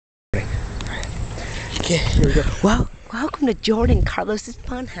Okay, here we go. Well, welcome to Jordan Carlos's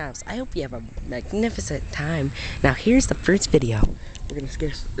Funhouse. I hope you have a magnificent time. Now, here's the first video. We're gonna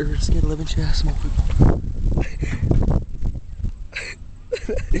scare 11 small people.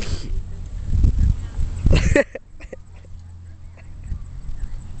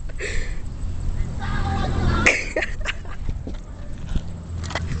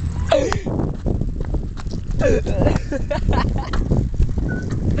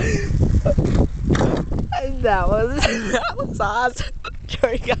 That was awesome.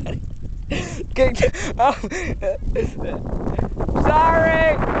 Jordan got it. Good. Oh.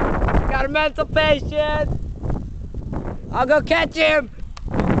 Sorry. Got a mental patient. I'll go catch him.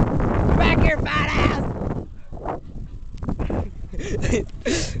 Come back here, fat ass.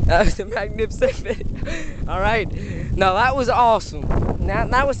 That was a magnificent video. All right. No, that was awesome. Now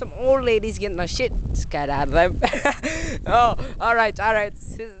that was some old ladies getting the shit scared out of them. Oh, all right.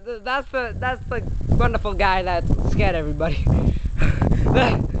 That's the wonderful guy that scared everybody. All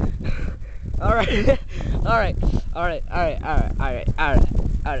right.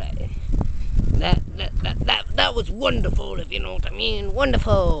 That was wonderful, if you know what I mean.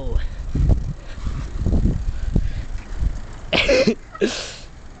 Wonderful.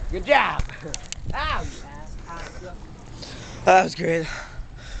 Good job. That was great.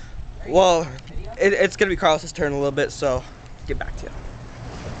 Well, it's gonna be Carlos's turn a little bit, so get back to you.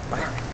 Bye.